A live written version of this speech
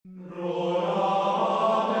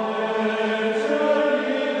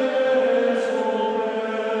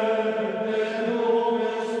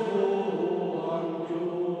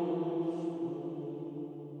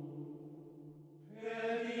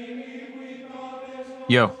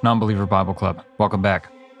Yo, Non-Believer Bible Club, welcome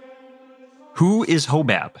back. Who is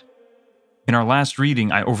Hobab? In our last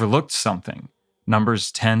reading, I overlooked something.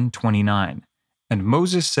 Numbers 10:29. And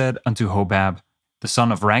Moses said unto Hobab, the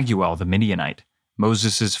son of Raguel the Midianite,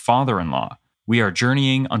 Moses' father-in-law, we are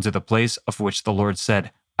journeying unto the place of which the Lord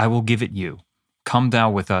said, I will give it you. Come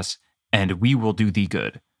thou with us, and we will do thee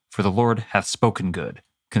good, for the Lord hath spoken good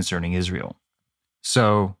concerning Israel.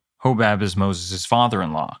 So, Hobab is Moses'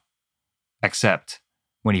 father-in-law. Except,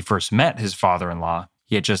 when he first met his father-in-law,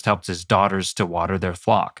 he had just helped his daughters to water their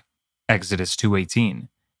flock. Exodus 2:18.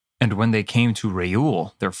 And when they came to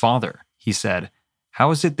Reuel, their father, he said,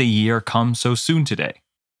 How is it that ye are come so soon today?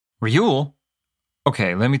 Reuel?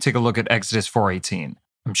 Okay, let me take a look at Exodus 4:18.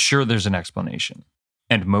 I'm sure there's an explanation.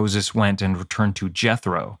 And Moses went and returned to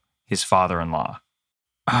Jethro, his father-in-law.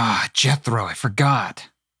 Jethro, I forgot.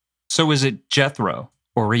 So is it Jethro,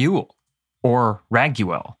 or Reuel, or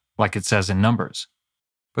Raguel, like it says in Numbers?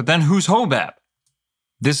 But then who's Hobab?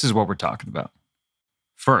 This is what we're talking about.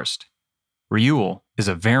 First, Reuel is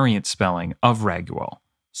a variant spelling of Raguel,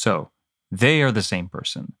 so they are the same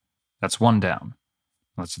person. That's one down.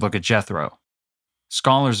 Let's look at Jethro.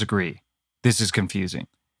 Scholars agree. This is confusing.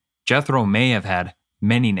 Jethro may have had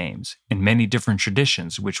many names in many different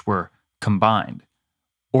traditions which were combined.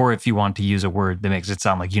 Or if you want to use a word that makes it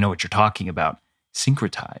sound like you know what you're talking about,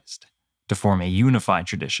 syncretized, to form a unified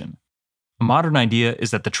tradition. A modern idea is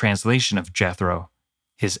that the translation of Jethro,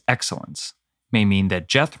 his excellence, may mean that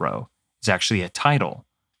Jethro is actually a title,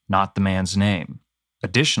 not the man's name.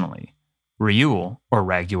 Additionally, Reuel or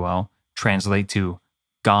Raguel translate to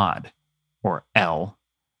God, or El,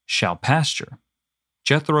 shall pasture.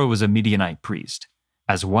 Jethro was a Midianite priest,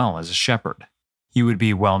 as well as a shepherd. He would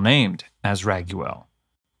be well named as Raguel,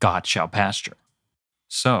 God shall pasture.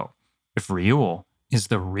 So, if Reuel is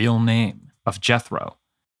the real name of Jethro,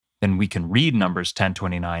 then we can read Numbers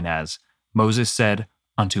 10:29 as, Moses said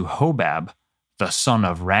unto Hobab, the son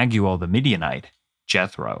of Raguel the Midianite,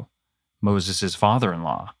 Jethro, Moses'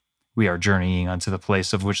 father-in-law, we are journeying unto the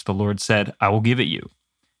place of which the Lord said, I will give it you.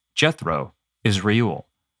 Jethro is Reuel.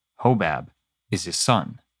 Hobab is his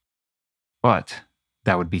son. But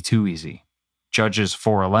that would be too easy. Judges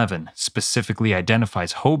 4:11 specifically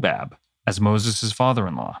identifies Hobab as Moses'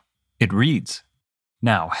 father-in-law. It reads,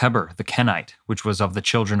 Now Heber the Kenite, which was of the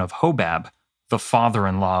children of Hobab, the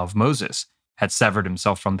father-in-law of Moses, had severed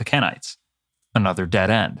himself from the Kenites. Another dead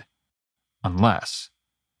end. Unless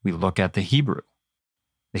we look at the Hebrew.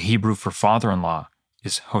 The Hebrew for father-in-law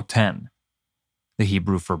is Hoten. The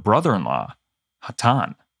Hebrew for brother-in-law,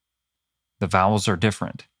 Hatan. The vowels are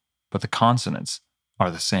different, but the consonants are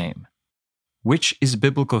the same. Which is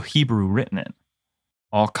biblical Hebrew written in?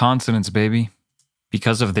 All consonants, baby.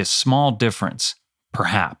 Because of this small difference,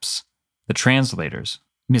 perhaps, the translators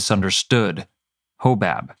misunderstood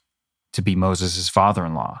Hobab to be Moses'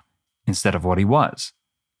 father-in-law instead of what he was,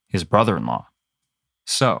 his brother-in-law.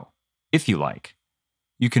 So, if you like,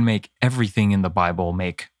 you can make everything in the Bible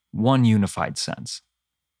make one unified sense,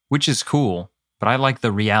 which is cool, but I like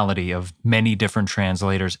the reality of many different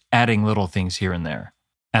translators adding little things here and there.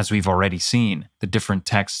 As we've already seen, the different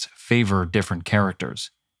texts favor different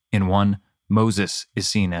characters. In one, Moses is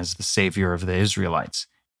seen as the savior of the Israelites.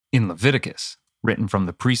 In Leviticus, written from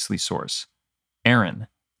the priestly source, Aaron,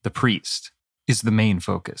 the priest, is the main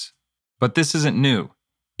focus. But this isn't new,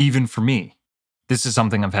 even for me. This is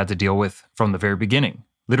something I've had to deal with from the very beginning,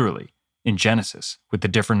 literally, in Genesis, with the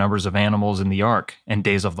different numbers of animals in the ark and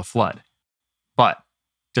days of the flood. But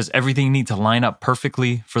does everything need to line up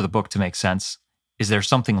perfectly for the book to make sense? Is there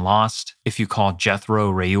something lost if you call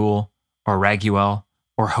Jethro Reuel or Raguel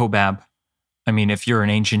or Hobab? I mean, if you're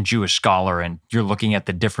an ancient Jewish scholar and you're looking at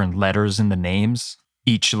the different letters in the names,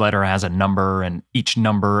 each letter has a number and each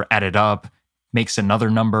number added up makes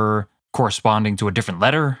another number corresponding to a different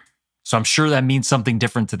letter. So I'm sure that means something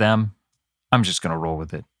different to them. I'm just going to roll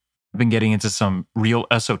with it. I've been getting into some real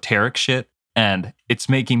esoteric shit, and it's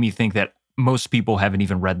making me think that most people haven't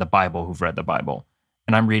even read the Bible who've read the Bible.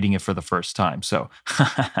 And I'm reading it for the first time, so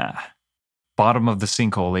bottom of the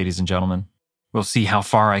sinkhole, ladies and gentlemen. We'll see how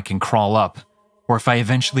far I can crawl up, or if I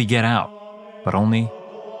eventually get out, but only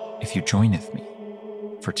if you join with me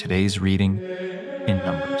for today's reading in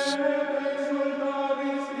Numbers.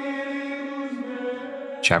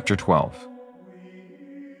 Chapter 12.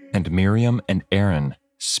 And Miriam and Aaron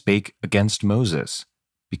spake against Moses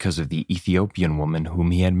because of the Ethiopian woman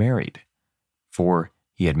whom he had married, for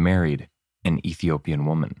he had married an Ethiopian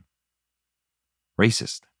woman.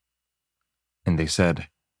 Racist. And they said,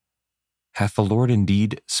 Hath the Lord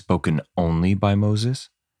indeed spoken only by Moses?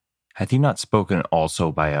 Hath he not spoken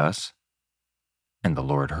also by us? And the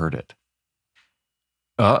Lord heard it.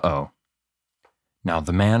 Uh-oh. Now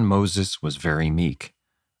the man Moses was very meek,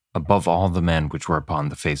 above all the men which were upon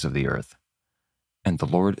the face of the earth. And the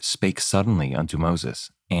Lord spake suddenly unto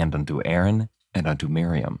Moses, and unto Aaron, and unto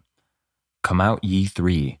Miriam, Come out ye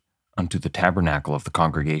three unto the tabernacle of the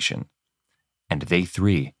congregation. And they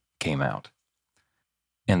three came out.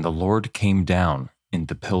 And the Lord came down in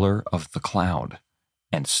the pillar of the cloud,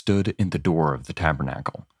 and stood in the door of the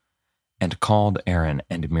tabernacle, and called Aaron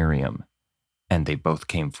and Miriam, and they both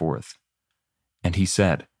came forth. And he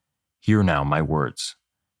said, Hear now my words.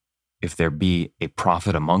 If there be a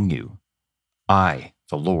prophet among you, I,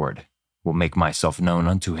 the Lord, will make myself known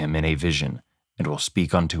unto him in a vision, and will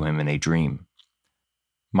speak unto him in a dream.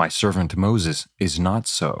 My servant Moses is not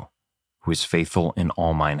so, who is faithful in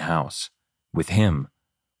all mine house. With him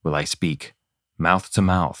will I speak, mouth to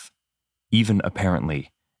mouth, even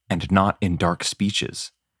apparently, and not in dark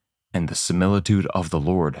speeches, and the similitude of the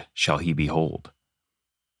Lord shall he behold.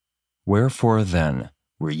 Wherefore then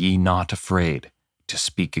were ye not afraid to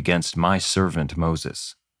speak against my servant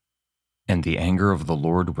Moses? And the anger of the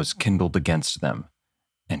Lord was kindled against them,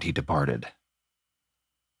 and he departed.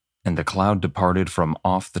 And the cloud departed from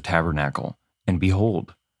off the tabernacle, and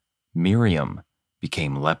behold, Miriam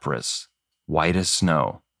became leprous, white as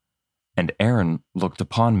snow. And Aaron looked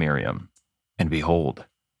upon Miriam, and behold,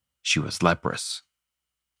 she was leprous.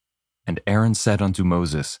 And Aaron said unto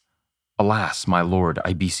Moses, Alas, my Lord,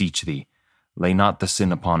 I beseech thee, lay not the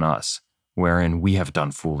sin upon us, wherein we have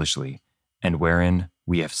done foolishly, and wherein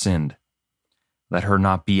we have sinned. Let her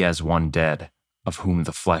not be as one dead, of whom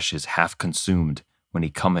the flesh is half consumed when he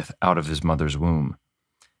cometh out of his mother's womb.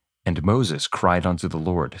 And Moses cried unto the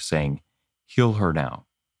Lord, saying, Heal her now,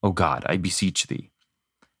 O God, I beseech thee.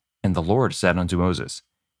 And the Lord said unto Moses,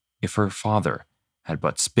 If her father had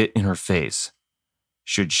but spit in her face,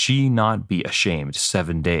 should she not be ashamed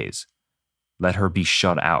 7 days? Let her be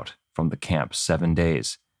shut out from the camp 7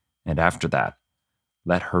 days, and after that,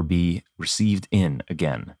 let her be received in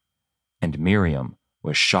again. And Miriam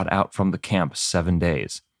was shut out from the camp 7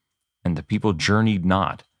 days, and the people journeyed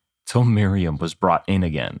not till Miriam was brought in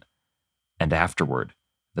again. And afterward,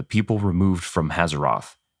 the people removed from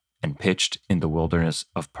Hazeroth and pitched in the wilderness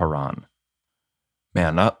of Paran.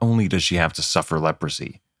 Man, not only does she have to suffer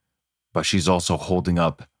leprosy, but she's also holding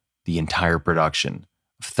up the entire production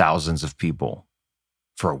of thousands of people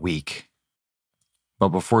for a week. But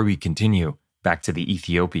before we continue, back to the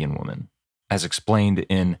Ethiopian woman. As explained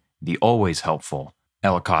in the always helpful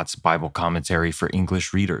Ellicott's Bible Commentary for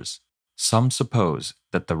English Readers, some suppose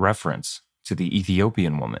that the reference to the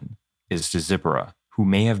Ethiopian woman is to Zipporah, who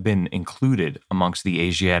may have been included amongst the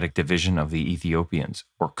Asiatic division of the Ethiopians,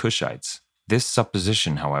 or Cushites. This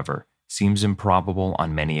supposition, however, seems improbable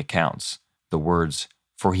on many accounts. The words,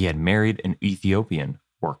 for he had married an Ethiopian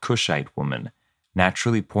or Cushite woman,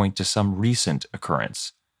 naturally point to some recent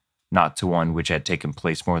occurrence, not to one which had taken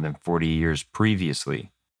place more than 40 years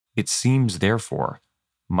previously. It seems, therefore,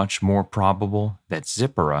 much more probable that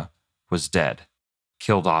Zipporah was dead,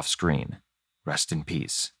 killed off screen, rest in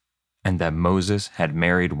peace, and that Moses had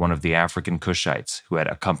married one of the African Cushites who had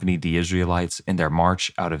accompanied the Israelites in their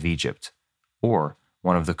march out of Egypt, or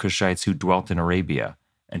one of the Cushites who dwelt in Arabia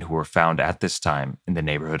and who were found at this time in the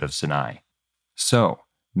neighborhood of Sinai. So,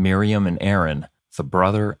 Miriam and Aaron, the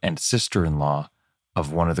brother and sister-in-law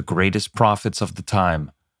of one of the greatest prophets of the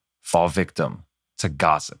time, fall victim to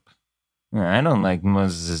gossip. I don't like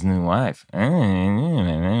Moses' new wife.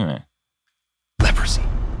 Leprosy.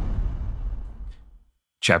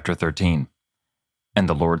 Chapter 13. And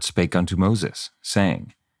the Lord spake unto Moses,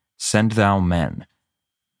 saying, Send thou men,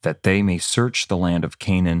 that they may search the land of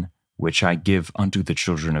Canaan, which I give unto the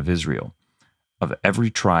children of Israel. Of every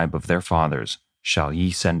tribe of their fathers shall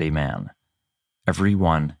ye send a man, every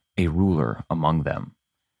one a ruler among them.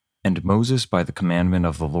 And Moses, by the commandment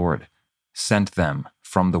of the Lord, sent them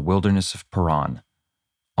from the wilderness of Paran,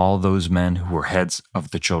 all those men who were heads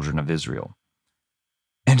of the children of Israel.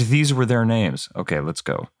 And these were their names. Okay, let's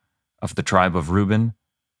go. Of the tribe of Reuben,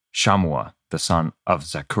 Shammua, the son of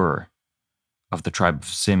Zakur. Of the tribe of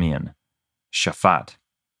Simeon, Shaphat,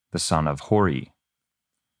 the son of Hori.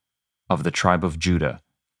 Of the tribe of Judah,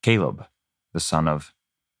 Caleb, the son of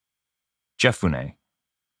Jephunneh.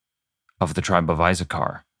 Of the tribe of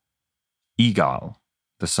Issachar, Igal,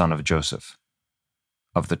 the son of Joseph.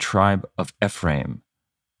 Of the tribe of Ephraim,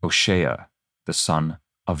 Oshea, the son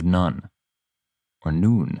of Nun, or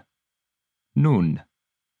Nun.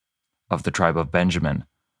 Of the tribe of Benjamin,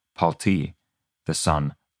 Palti, the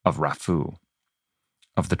son of Raphu.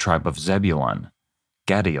 Of the tribe of Zebulun,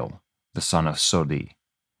 Gadiel, the son of Sodi.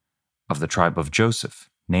 Of the tribe of Joseph,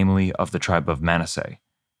 namely of the tribe of Manasseh,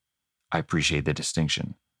 I appreciate the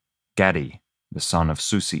distinction. Gadi, the son of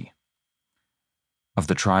Susi. Of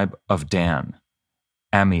the tribe of Dan,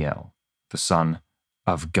 Amiel, the son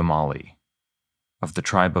of Gamali. Of the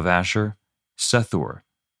tribe of Asher, Sethur,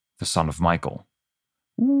 the son of Michael.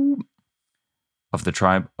 Ooh. Of the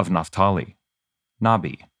tribe of Naphtali,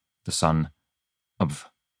 Nabi, the son of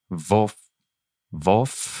Vopsi,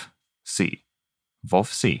 Vopsi,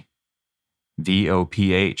 Vophsi,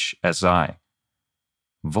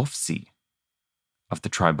 Vopsi. Of the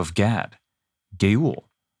tribe of Gad, Geuel,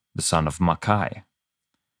 the son of Makai.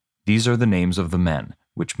 These are the names of the men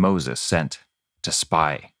which Moses sent to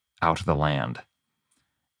spy out the land.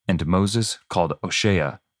 And Moses called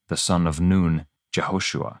Hoshea, the son of Nun,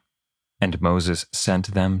 Jehoshua. And Moses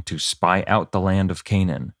sent them to spy out the land of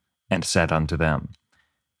Canaan, and said unto them,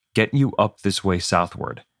 Get you up this way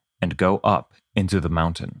southward, and go up into the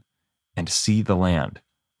mountain, and see the land,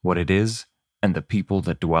 what it is, and the people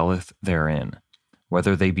that dwelleth therein,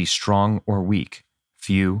 whether they be strong or weak,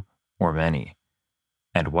 few or many,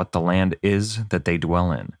 and what the land is that they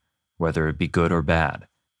dwell in, whether it be good or bad,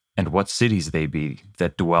 and what cities they be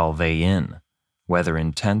that dwell they in, whether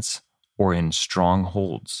in tents or in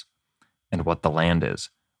strongholds, and what the land is,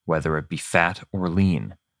 whether it be fat or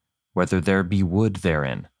lean, whether there be wood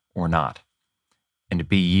therein or not. And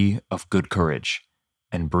be ye of good courage,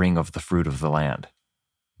 and bring of the fruit of the land.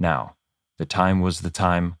 Now, the time was the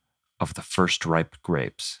time of the first ripe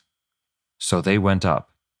grapes. So they went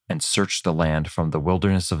up, and searched the land from the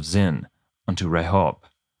wilderness of Zin unto Rehob,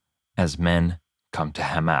 as men come to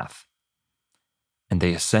Hamath. And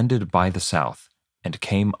they ascended by the south, and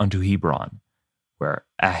came unto Hebron, where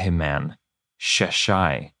Ahiman,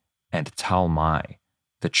 Sheshai, and Talmai,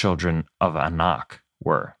 the children of Anak,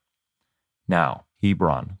 were. Now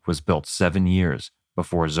Hebron was built 7 years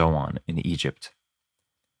before Zoan in Egypt.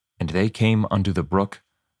 And they came unto the brook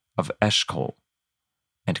of Eshcol,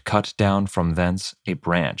 and cut down from thence a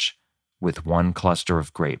branch with one cluster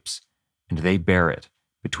of grapes, and they bare it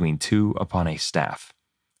between two upon a staff,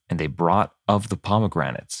 and they brought of the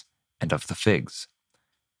pomegranates and of the figs.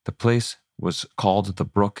 The place was called the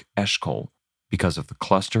brook Eshcol, because of the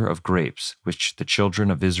cluster of grapes which the children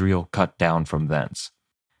of Israel cut down from thence.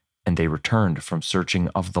 And they returned from searching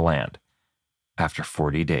of the land after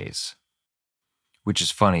 40 days. Which is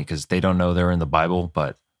funny because they don't know they're in the Bible,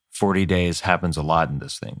 but 40 days happens a lot in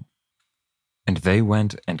this thing. And they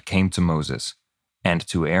went and came to Moses, and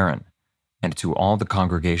to Aaron, and to all the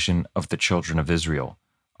congregation of the children of Israel,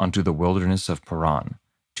 unto the wilderness of Paran,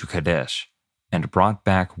 to Kadesh, and brought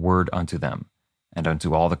back word unto them, and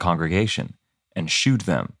unto all the congregation, and shewed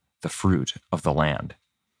them the fruit of the land.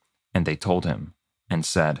 And they told him, and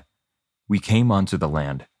said, We came unto the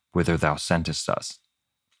land whither thou sentest us,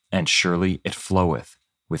 and surely it floweth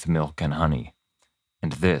with milk and honey,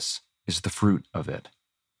 and this is the fruit of it.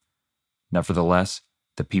 Nevertheless,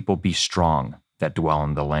 the people be strong that dwell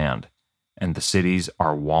in the land, and the cities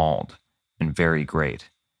are walled and very great.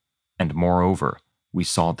 And moreover, we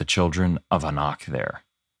saw the children of Anak there.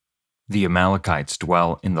 The Amalekites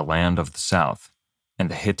dwell in the land of the south, and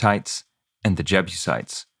the Hittites, and the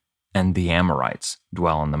Jebusites, and the Amorites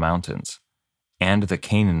dwell in the mountains, and the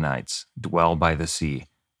Canaanites dwell by the sea,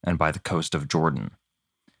 and by the coast of Jordan.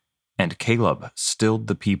 And Caleb stilled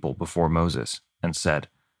the people before Moses, and said,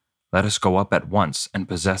 Let us go up at once and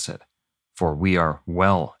possess it, for we are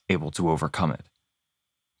well able to overcome it.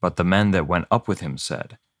 But the men that went up with him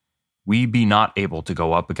said, We be not able to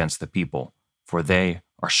go up against the people, for they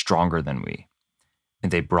are stronger than we.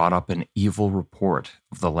 And they brought up an evil report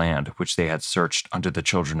of the land which they had searched unto the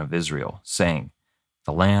children of Israel, saying,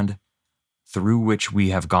 The land through which we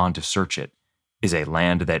have gone to search it is a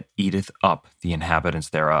land that eateth up the inhabitants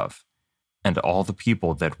thereof, and all the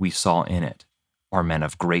people that we saw in it are men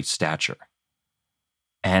of great stature.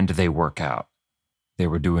 And they work out. They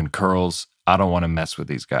were doing curls. I don't want to mess with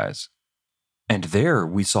these guys. And there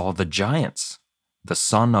we saw the giants, the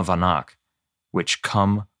son of Anak, which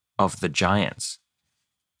come of the giants.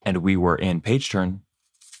 And we were in page turn,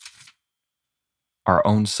 our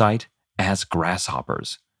own sight as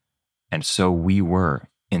grasshoppers, and so we were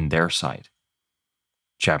in their sight.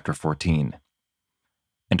 Chapter 14.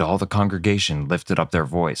 And all the congregation lifted up their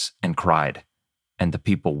voice and cried, and the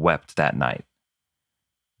people wept that night.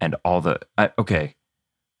 And all the,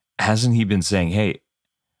 hasn't he been saying, hey,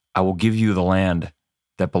 I will give you the land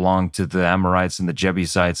that belonged to the Amorites and the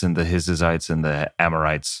Jebusites and the Hittites and the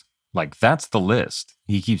Amorites? Like, that's the list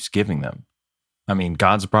he keeps giving them. I mean,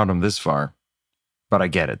 God's brought them this far, but I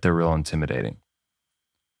get it. They're real intimidating.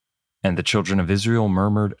 And the children of Israel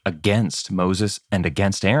murmured against Moses and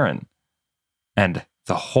against Aaron. And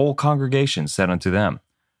the whole congregation said unto them,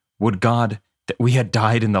 Would God that we had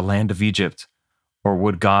died in the land of Egypt, or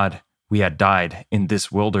would God we had died in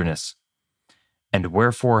this wilderness? And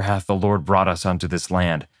wherefore hath the Lord brought us unto this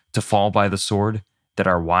land, to fall by the sword, that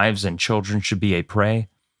our wives and children should be a prey?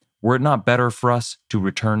 Were it not better for us to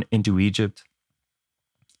return into Egypt?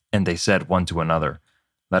 And they said one to another,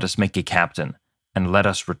 Let us make a captain, and let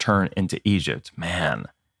us return into Egypt. Man,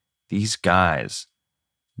 these guys.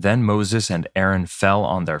 Then Moses and Aaron fell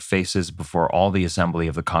on their faces before all the assembly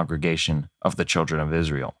of the congregation of the children of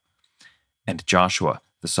Israel. And Joshua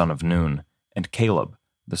the son of Nun, and Caleb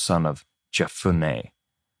the son of Jephunneh,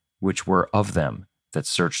 which were of them that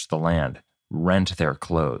searched the land, rent their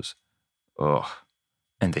clothes. Ugh.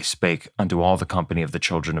 And they spake unto all the company of the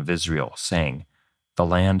children of Israel, saying, The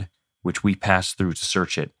land which we passed through to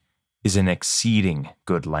search it is an exceeding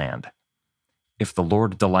good land. If the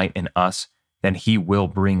Lord delight in us, then he will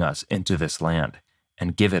bring us into this land,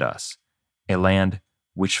 and give it us, a land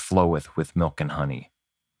which floweth with milk and honey.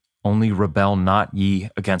 Only rebel not ye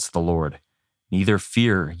against the Lord, neither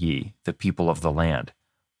fear ye the people of the land,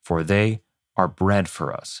 for they are bread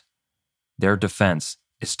for us. Their defense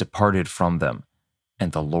is departed from them,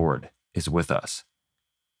 and the Lord is with us.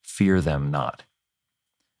 Fear them not.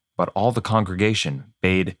 But all the congregation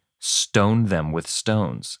bade stone them with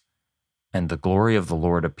stones. And the glory of the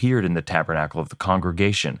Lord appeared in the tabernacle of the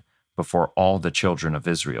congregation before all the children of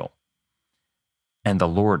Israel. And the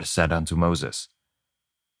Lord said unto Moses,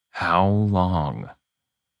 How long?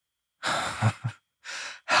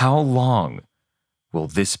 How long will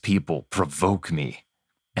this people provoke me?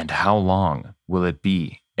 And how long will it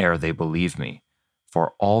be ere they believe me,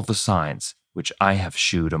 for all the signs which I have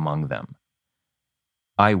shewed among them?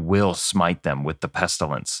 I will smite them with the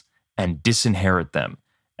pestilence, and disinherit them,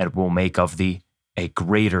 and will make of thee a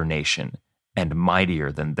greater nation, and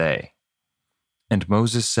mightier than they. And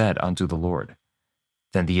Moses said unto the Lord,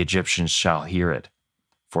 Then the Egyptians shall hear it,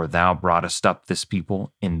 for thou broughtest up this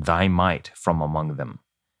people in thy might from among them.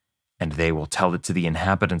 And they will tell it to the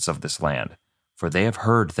inhabitants of this land, for they have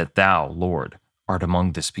heard that thou, Lord, art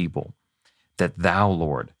among this people, that thou,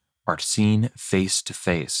 Lord, art seen face to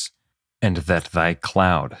face, and that thy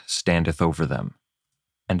cloud standeth over them,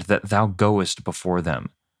 and that thou goest before them,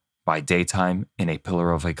 by daytime in a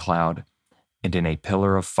pillar of a cloud, and in a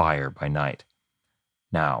pillar of fire by night.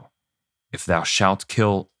 Now, if thou shalt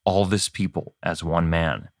kill all this people as one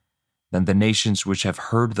man, then the nations which have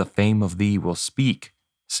heard the fame of thee will speak,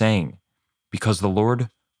 saying, Because the Lord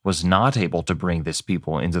was not able to bring this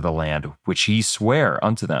people into the land which he sware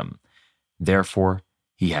unto them, therefore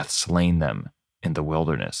he hath slain them in the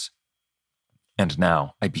wilderness. And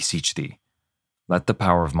now, I beseech thee, let the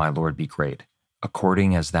power of my Lord be great,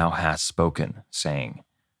 according as thou hast spoken, saying,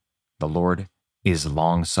 The Lord is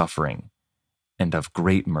long-suffering, and of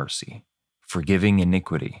great mercy, forgiving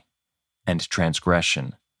iniquity and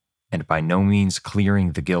transgression, and by no means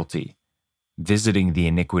clearing the guilty, visiting the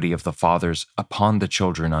iniquity of the fathers upon the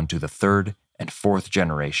children unto the third and fourth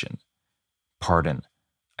generation. Pardon,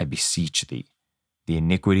 I beseech thee, the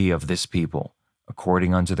iniquity of this people,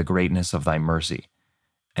 according unto the greatness of thy mercy,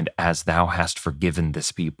 and as thou hast forgiven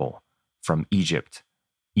this people from Egypt,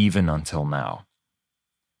 even until now.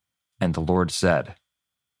 And the Lord said,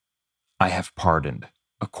 I have pardoned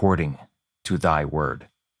according to thy word.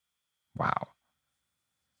 Wow.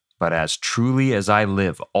 But as truly as I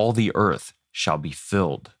live, all the earth shall be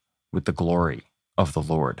filled with the glory of the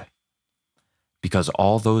Lord. Because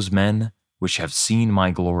all those men which have seen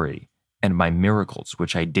my glory and my miracles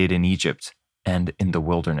which I did in Egypt and in the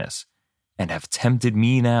wilderness, and have tempted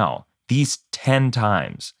me now these 10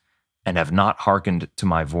 times, and have not hearkened to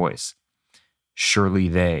my voice, surely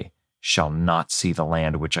they shall not see the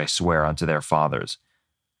land which I swear unto their fathers,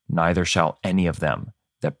 neither shall any of them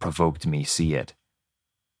that provoked me see it.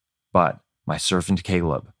 But my servant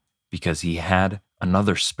Caleb, because he had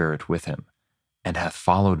another spirit with him, and hath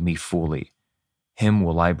followed me fully, him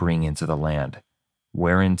will I bring into the land,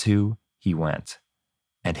 whereinto he went,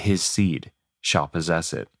 and his seed shall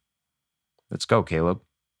possess it. Let's go, Caleb.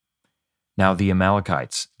 Now the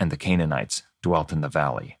Amalekites and the Canaanites dwelt in the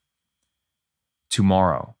valley.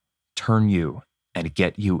 Tomorrow turn you and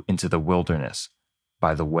get you into the wilderness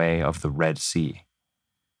by the way of the Red Sea.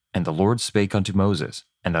 And the Lord spake unto Moses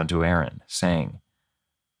and unto Aaron, saying,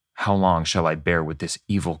 How long shall I bear with this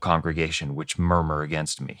evil congregation which murmur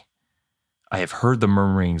against me? I have heard the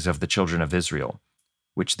murmurings of the children of Israel,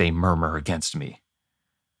 which they murmur against me.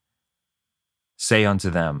 Say unto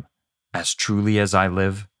them, As truly as I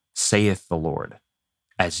live, saith the Lord,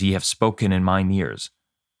 as ye have spoken in mine ears,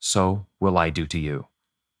 so will I do to you.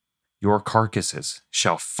 Your carcasses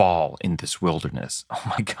shall fall in this wilderness. Oh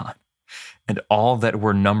my God. And all that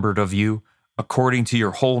were numbered of you, according to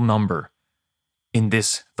your whole number, in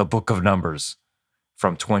this the book of Numbers,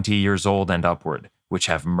 from 20 years old and upward, which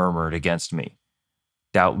have murmured against me.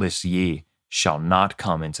 Doubtless ye shall not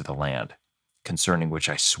come into the land, concerning which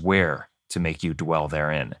I swear to make you dwell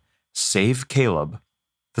therein, save Caleb,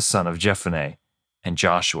 the son of Jephunneh, and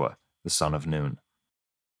Joshua, the son of Nun.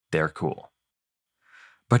 They're cool.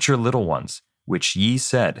 But your little ones, which ye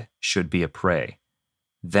said should be a prey,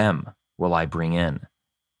 them will I bring in,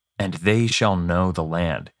 and they shall know the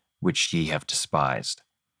land which ye have despised.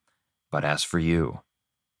 But as for you,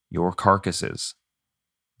 your carcasses,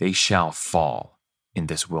 they shall fall in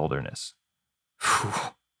this wilderness.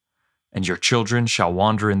 Whew. And your children shall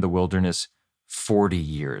wander in the wilderness 40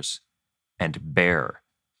 years, and bear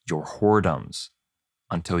your whoredoms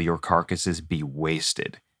until your carcasses be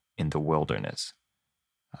wasted in the wilderness.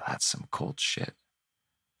 That's some cold shit.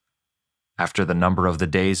 After the number of the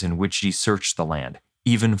days in which ye search the land,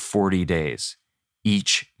 even 40 days,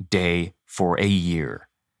 each day for a year,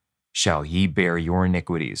 shall ye bear your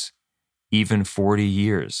iniquities. Even 40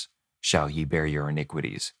 years shall ye bear your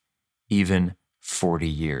iniquities, even 40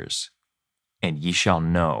 years. And ye shall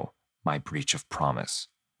know my breach of promise.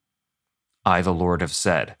 I, the Lord, have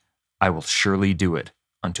said, I will surely do it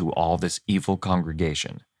unto all this evil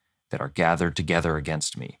congregation that are gathered together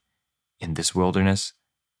against me. In this wilderness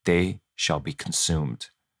they shall be consumed,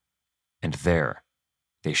 and there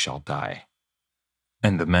they shall die.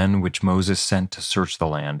 And the men which Moses sent to search the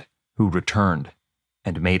land, who returned,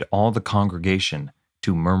 and made all the congregation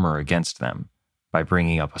to murmur against them, by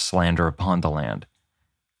bringing up a slander upon the land,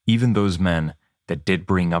 even those men that did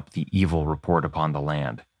bring up the evil report upon the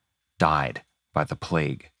land, died by the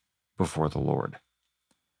plague before the Lord.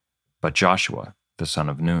 But Joshua, the son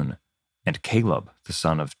of Nun, and Caleb, the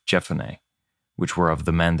son of Jephunneh, which were of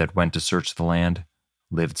the men that went to search the land,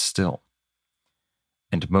 lived still.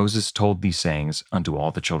 And Moses told these sayings unto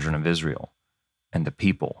all the children of Israel, and the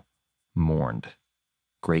people mourned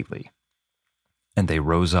greatly. And they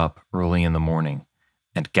rose up early in the morning,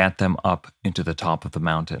 and gat them up into the top of the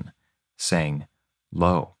mountain, saying,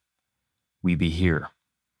 Lo, we be here,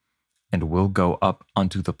 and will go up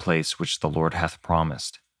unto the place which the Lord hath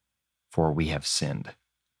promised, for we have sinned.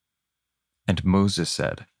 And Moses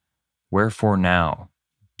said, Wherefore now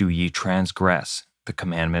do ye transgress the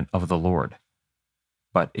commandment of the Lord?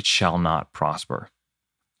 But it shall not prosper.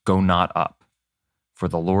 Go not up, for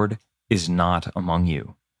the Lord is not among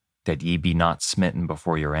you, that ye be not smitten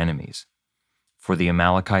before your enemies. For the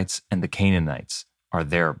Amalekites and the Canaanites are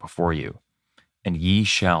there before you, and ye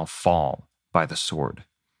shall fall by the sword,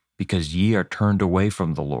 because ye are turned away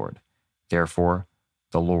from the Lord. Therefore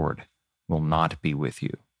the Lord will not be with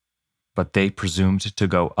you. But they presumed to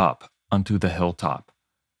go up unto the hilltop.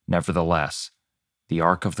 Nevertheless, the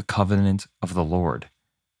ark of the covenant of the Lord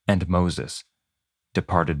and Moses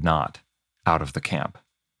departed not out of the camp.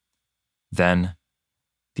 Then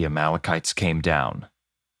the Amalekites came down,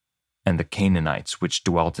 and the Canaanites which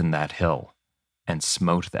dwelt in that hill, and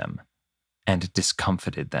smote them, and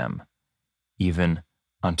discomfited them, even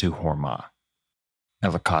unto Hormah.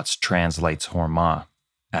 Ellicott translates Hormah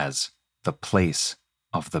as the place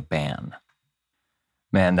of the ban.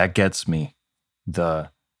 Man, that gets me.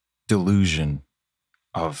 The delusion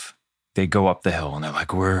of they go up the hill and they're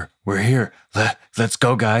like, we're here. Let's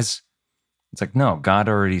go, guys. It's like, no, God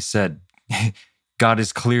already said, God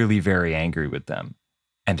is clearly very angry with them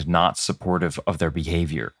and not supportive of their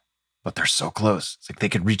behavior, but they're so close. It's like they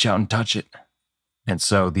could reach out and touch it. And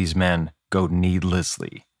so these men go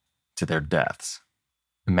needlessly to their deaths.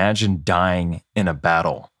 Imagine dying in a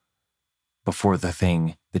battle before the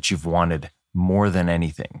thing that you've wanted more than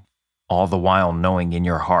anything, all the while knowing in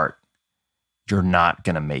your heart you're not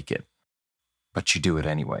going to make it, but you do it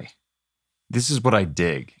anyway. This is what I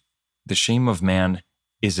dig. The shame of man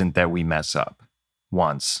isn't that we mess up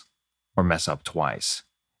once or mess up twice.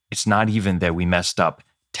 It's not even that we messed up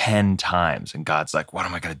 10 times and God's like, what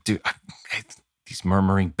am I going to do? These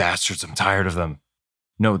murmuring bastards, I'm tired of them.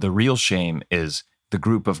 No, the real shame is the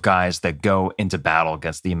group of guys that go into battle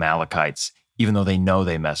against the Amalekites, even though they know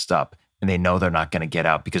they messed up and they know they're not going to get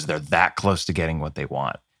out because they're that close to getting what they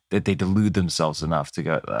want, that they delude themselves enough to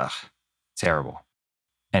go, ugh, terrible.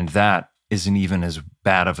 And that isn't even as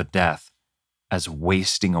bad of a death as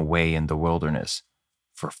wasting away in the wilderness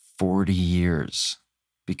for 40 years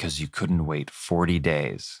because you couldn't wait 40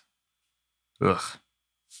 days. Ugh.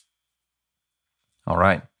 All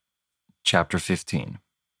right, chapter 15.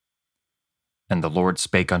 And the Lord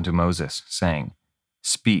spake unto Moses, saying,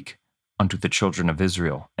 Speak unto the children of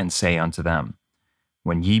Israel, and say unto them,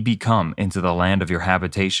 When ye be come into the land of your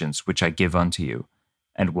habitations, which I give unto you,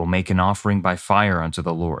 and will make an offering by fire unto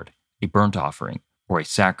the Lord, a burnt offering, or a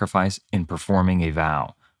sacrifice in performing a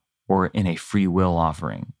vow, or in a free will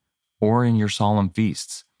offering, or in your solemn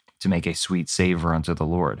feasts, to make a sweet savor unto the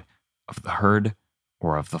Lord, of the herd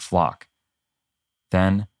or of the flock.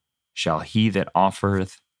 Then shall he that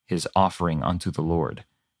offereth his offering unto the Lord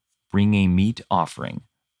bring a meat offering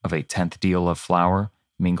of a tenth deal of flour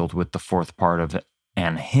mingled with the fourth part of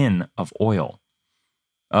an hin of oil.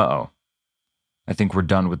 I think we're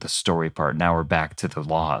done with the story part. Now we're back to the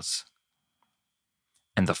laws.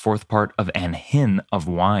 And the fourth part of an hin of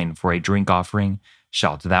wine for a drink offering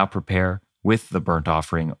shalt thou prepare with the burnt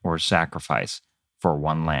offering or sacrifice for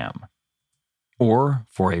one lamb. Or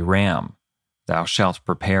for a ram, thou shalt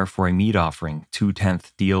prepare for a meat offering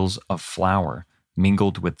 2/10 deals of flour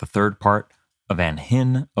mingled with the third part of an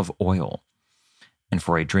hin of oil. And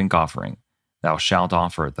for a drink offering, thou shalt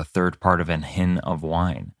offer the third part of an hin of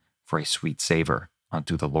wine for a sweet savor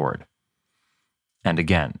unto the Lord. And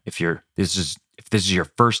again, if this is your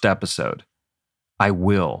first episode, I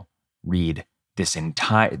will read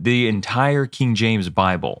the entire King James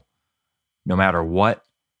Bible, no matter what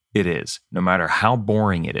it is, no matter how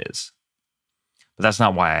boring it is. But that's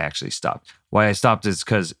not why I actually stopped. Why I stopped is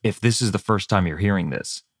because if this is the first time you're hearing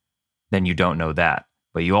this, then you don't know that.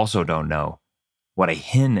 But you also don't know what a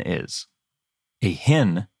hin is. A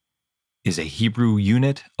hin is a Hebrew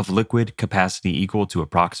unit of liquid capacity equal to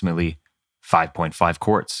approximately 5.5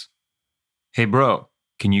 quarts. Hey bro,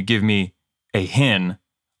 can you give me a hin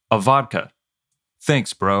of vodka?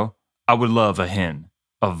 Thanks bro, I would love a hin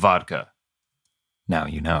of vodka. Now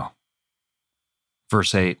you know.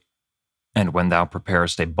 Verse 8, and when thou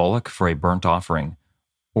preparest a bullock for a burnt offering,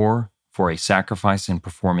 or for a sacrifice in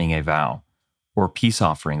performing a vow, or peace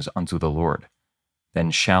offerings unto the Lord,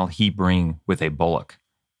 then shall he bring with a bullock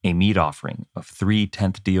a meat offering of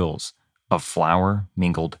 3/10 deals of flour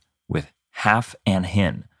mingled with half an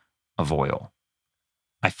hin of oil.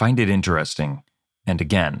 I find it interesting, and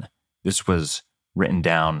again, this was written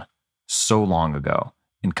down so long ago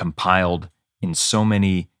and compiled in so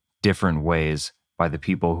many different ways by the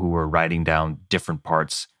people who were writing down different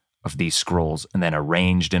parts of these scrolls and then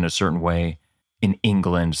arranged in a certain way in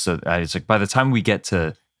England. So it's like by the time we get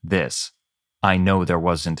to this, I know there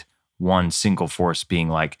wasn't one single force being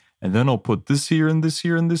like, and then I'll put this here and this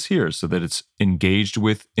here and this here so that it's engaged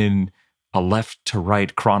with in a left to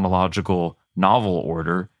right chronological novel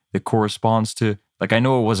order that corresponds to, like, I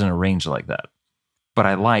know it wasn't arranged like that, but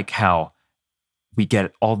I like how we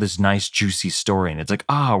get all this nice juicy story and it's like,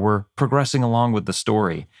 we're progressing along with the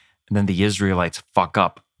story. And then the Israelites fuck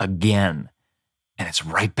up again. And it's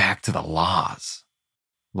right back to the laws.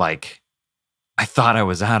 Like, I thought I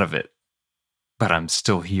was out of it, but I'm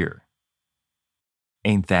still here.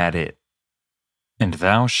 Ain't that it? And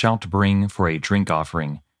thou shalt bring for a drink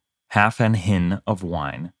offering half an hin of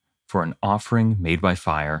wine for an offering made by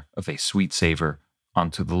fire of a sweet savor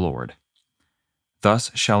unto the Lord.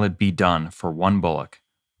 Thus shall it be done for one bullock,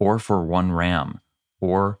 or for one ram,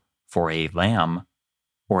 or for a lamb,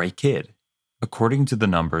 or a kid, according to the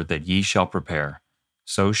number that ye shall prepare.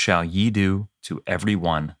 So shall ye do to every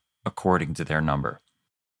one according to their number.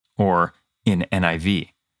 Or in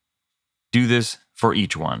NIV, do this for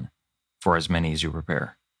each one, for as many as you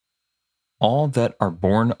prepare. All that are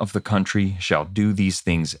born of the country shall do these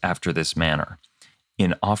things after this manner,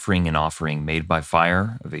 in offering an offering made by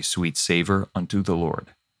fire of a sweet savor unto the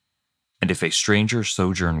Lord. And if a stranger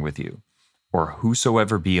sojourn with you, or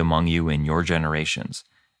whosoever be among you in your generations,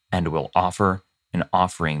 and will offer an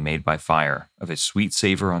offering made by fire of a sweet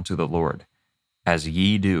savor unto the Lord, as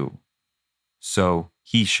ye do, so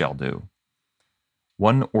he shall do.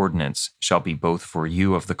 One ordinance shall be both for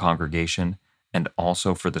you of the congregation, and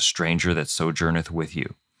also for the stranger that sojourneth with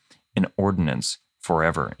you, an ordinance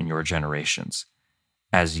forever in your generations.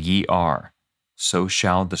 As ye are, so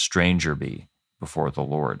shall the stranger be before the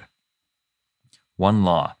Lord. One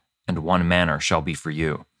law and one manner shall be for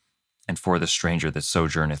you, and for the stranger that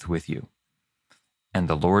sojourneth with you. And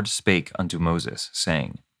the Lord spake unto Moses,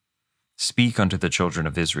 saying, Speak unto the children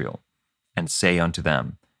of Israel, and say unto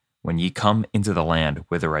them, When ye come into the land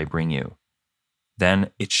whither I bring you,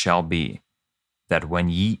 then it shall be, that when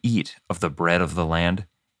ye eat of the bread of the land,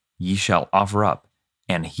 ye shall offer up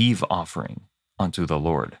an heave offering unto the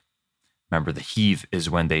Lord. Remember, the heave is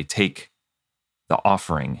when they take the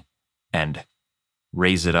offering and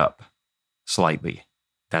raise it up slightly.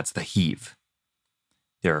 That's the heave.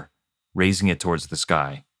 They're raising it towards the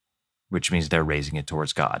sky, which means they're raising it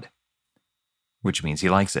towards God, which means he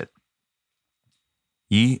likes it.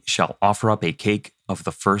 Ye shall offer up a cake of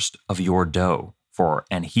the first of your dough for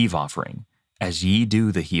an heave offering, as ye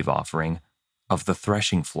do the heave offering of the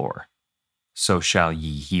threshing floor, so shall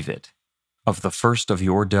ye heave it. Of the first of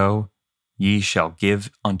your dough ye shall give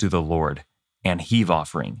unto the Lord an heave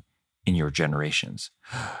offering in your generations.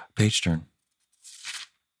 Page turn.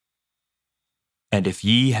 And if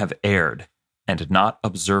ye have erred, and not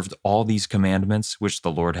observed all these commandments which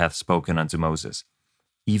the Lord hath spoken unto Moses,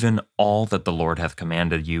 even all that the Lord hath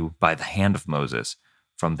commanded you by the hand of Moses,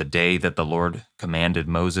 from the day that the Lord commanded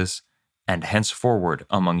Moses, and henceforward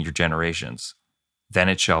among your generations, then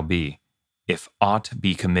it shall be, if aught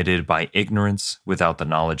be committed by ignorance without the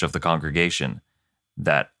knowledge of the congregation,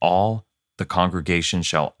 that all the congregation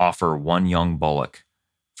shall offer one young bullock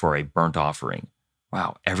for a burnt offering.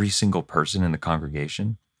 Wow, every single person in the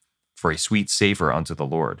congregation? For a sweet savor unto the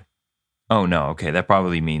Lord. Oh no, okay, that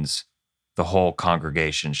probably means the whole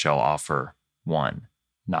congregation shall offer one,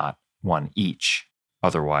 not one each.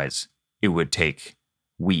 Otherwise, it would take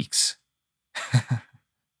weeks.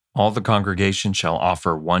 All the congregation shall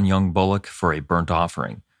offer one young bullock for a burnt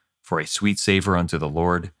offering, for a sweet savor unto the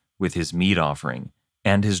Lord, with his meat offering,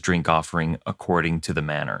 and his drink offering according to the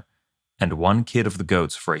manner, and one kid of the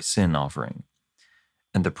goats for a sin offering.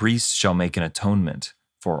 And the priest shall make an atonement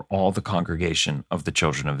for all the congregation of the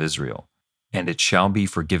children of Israel, and it shall be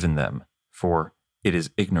forgiven them, for it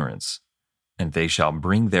is ignorance. And they shall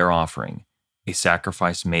bring their offering, a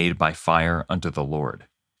sacrifice made by fire unto the Lord,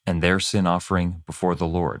 and their sin offering before the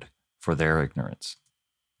Lord, for their ignorance.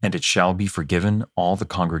 And it shall be forgiven all the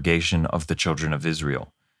congregation of the children of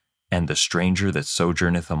Israel, and the stranger that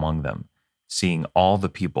sojourneth among them, seeing all the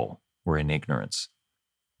people were in ignorance.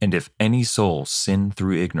 And if any soul sin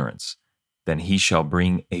through ignorance, then he shall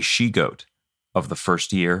bring a she-goat of the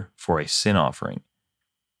first year for a sin offering.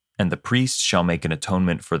 And the priest shall make an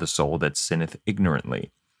atonement for the soul that sinneth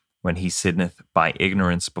ignorantly, when he sinneth by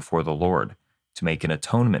ignorance before the Lord, to make an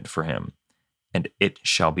atonement for him, and it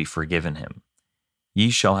shall be forgiven him. Ye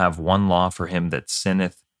shall have one law for him that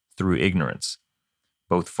sinneth through ignorance,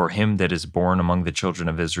 both for him that is born among the children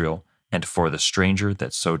of Israel, and for the stranger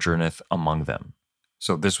that sojourneth among them.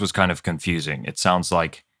 So this was kind of confusing. It sounds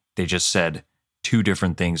like they just said two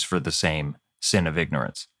different things for the same sin of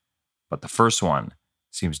ignorance. But the first one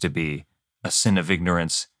seems to be a sin of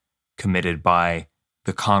ignorance committed by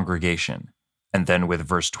the congregation. And then with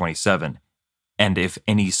verse 27, and if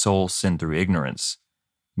any soul sin through ignorance,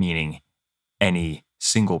 meaning any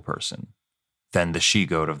single person, then the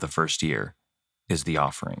she-goat of the first year is the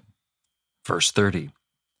offering. Verse 30,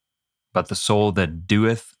 but the soul that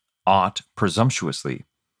doeth aught presumptuously,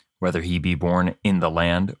 whether he be born in the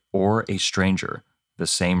land or a stranger, the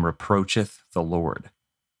same reproacheth the Lord,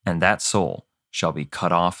 and that soul shall be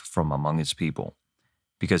cut off from among his people,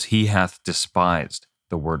 because he hath despised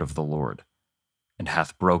the word of the Lord, and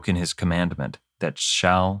hath broken his commandment, that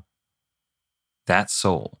soul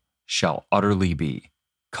shall utterly be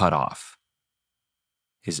cut off.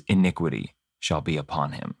 His iniquity shall be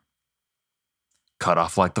upon him. Cut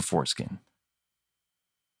off like the foreskin.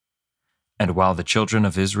 And while the children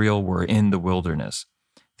of Israel were in the wilderness,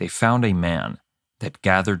 they found a man that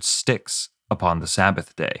gathered sticks upon the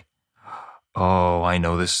Sabbath day. Oh, I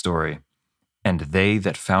know this story. And they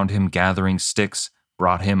that found him gathering sticks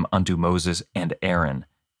brought him unto Moses and Aaron,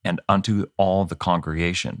 and unto all the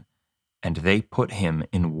congregation. And they put him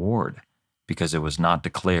in ward, because it was not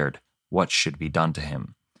declared what should be done to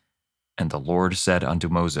him. And the Lord said unto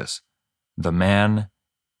Moses, the man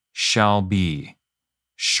shall be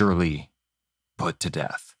surely put to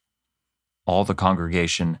death. All the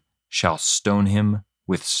congregation shall stone him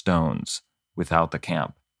with stones without the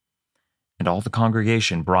camp. And all the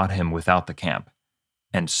congregation brought him without the camp,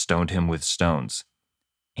 and stoned him with stones.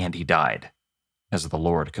 And he died, as the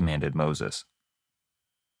Lord commanded Moses.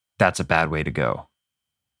 That's a bad way to go.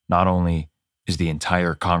 Not only is the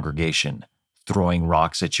entire congregation throwing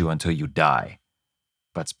rocks at you until you die,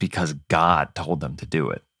 but it's because God told them to do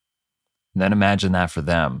it. And then imagine that for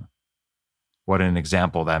them. What an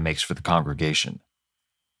example that makes for the congregation.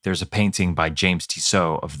 There's a painting by James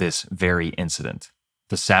Tissot of this very incident.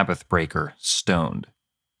 The Sabbath breaker stoned.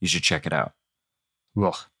 You should check it out.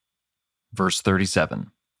 Ugh. Verse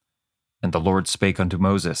 37. And the Lord spake unto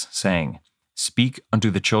Moses, saying, speak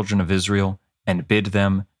unto the children of Israel, and bid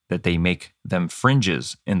them that they make them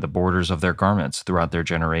fringes in the borders of their garments throughout their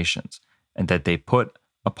generations, and that they put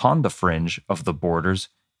upon the fringe of the borders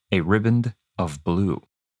a riband of blue.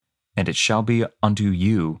 And it shall be unto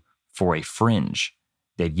you for a fringe,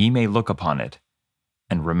 that ye may look upon it,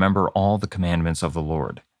 and remember all the commandments of the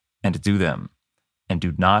Lord, and do them, and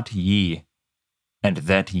do not ye, and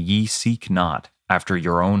that ye seek not after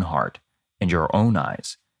your own heart and your own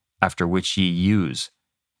eyes, after which ye use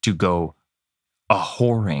to go a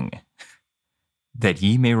whoring. that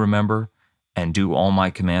ye may remember and do all my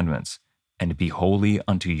commandments, and be holy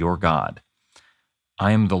unto your God.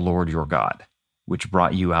 I am the Lord your God, which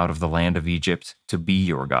brought you out of the land of Egypt to be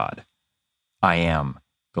your God. I am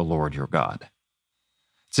the Lord your God.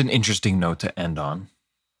 It's an interesting note to end on.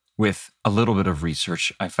 With a little bit of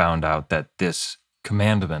research, I found out that this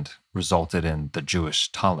commandment resulted in the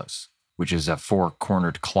Jewish tallis, which is a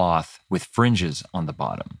four-cornered cloth with fringes on the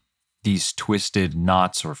bottom. These twisted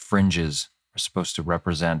knots or fringes are supposed to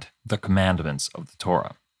represent the commandments of the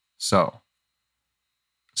Torah. So,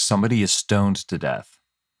 somebody is stoned to death,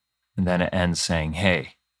 and then it ends saying,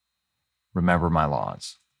 hey, remember my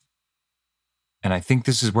laws. And I think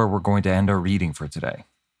this is where we're going to end our reading for today.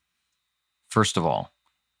 First of all,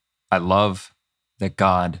 I love that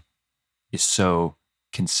God is so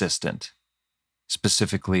consistent.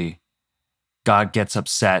 Specifically, God gets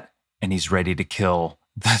upset and he's ready to kill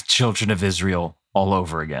the children of Israel all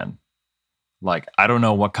over again. Like, I don't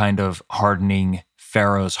know what kind of hardening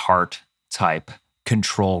Pharaoh's heart type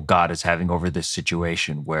control God is having over this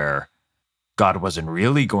situation where God wasn't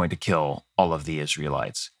really going to kill all of the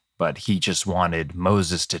Israelites, but he just wanted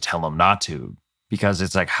Moses to tell him not to. Because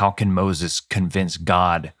it's like, how can Moses convince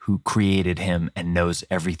God, who created him and knows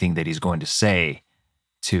everything that he's going to say,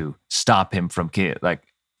 to stop him from killing? Like,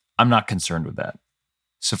 I'm not concerned with that.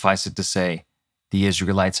 Suffice it to say, the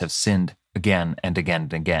Israelites have sinned again and again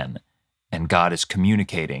and again, and God is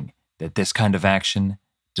communicating that this kind of action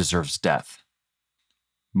deserves death.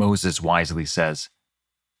 Moses wisely says,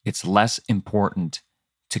 it's less important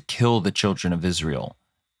to kill the children of Israel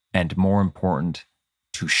and more important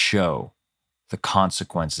to show the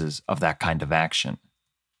consequences of that kind of action.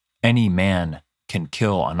 Any man can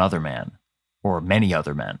kill another man, or many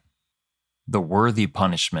other men. The worthy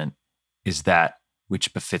punishment is that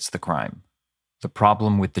which befits the crime. The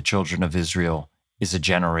problem with the children of Israel is a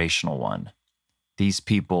generational one. These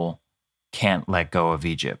people can't let go of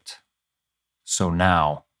Egypt. So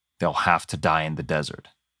now they'll have to die in the desert.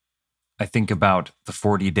 I think about the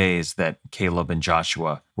 40 days that Caleb and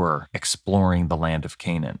Joshua were exploring the land of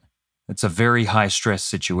Canaan. It's a very high-stress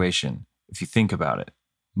situation, if you think about it.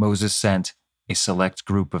 Moses sent a select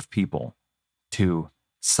group of people to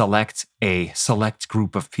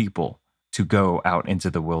to go out into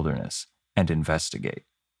the wilderness and investigate.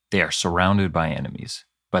 They are surrounded by enemies,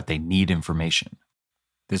 but they need information.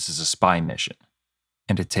 This is a spy mission,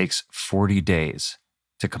 and it takes 40 days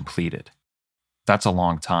to complete it. That's a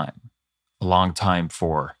long time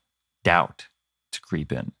for doubt to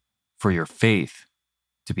creep in, for your faith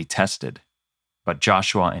to be tested. But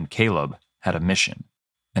Joshua and Caleb had a mission,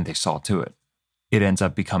 and they saw to it. It ends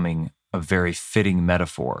up becoming a very fitting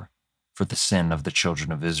metaphor for the sin of the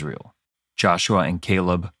children of Israel. Joshua and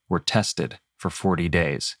Caleb were tested for 40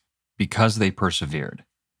 days. Because they persevered,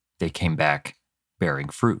 they came back bearing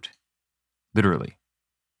fruit, literally.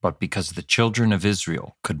 But because the children of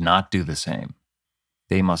Israel could not do the same,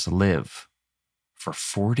 they must live for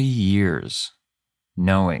 40 years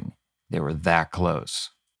knowing they were that close.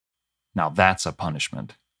 Now that's a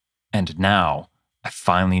punishment. And now I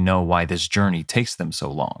finally know why this journey takes them so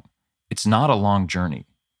long. It's not a long journey.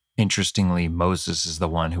 Interestingly, Moses is the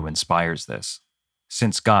one who inspires this.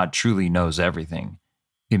 Since God truly knows everything,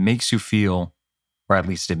 it makes you feel, or at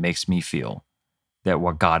least it makes me feel, that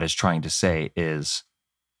what God is trying to say is,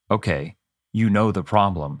 okay, you know the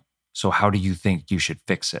problem, so how do you think you should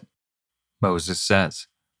fix it? Moses says,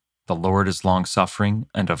 the Lord is long-suffering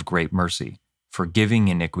and of great mercy, forgiving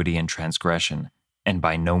iniquity and transgression, and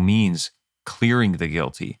by no means clearing the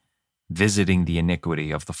guilty, visiting the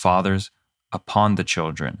iniquity of the fathers upon the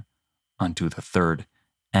children unto the third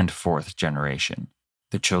and fourth generation.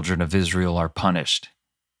 The children of Israel are punished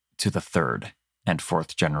to the third and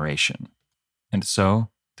fourth generation. And so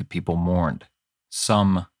the people mourned.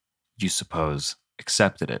 Some, you suppose,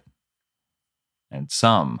 accepted it, and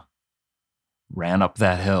some ran up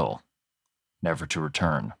that hill, never to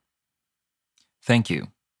return. Thank you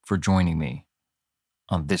for joining me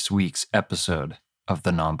on this week's episode of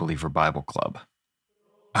the Non-Believer Bible Club.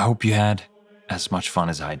 I hope you had as much fun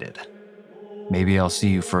as I did. Maybe I'll see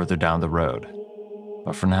you further down the road.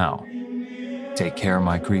 But for now, take care,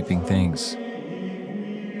 my creeping things.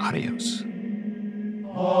 Adios.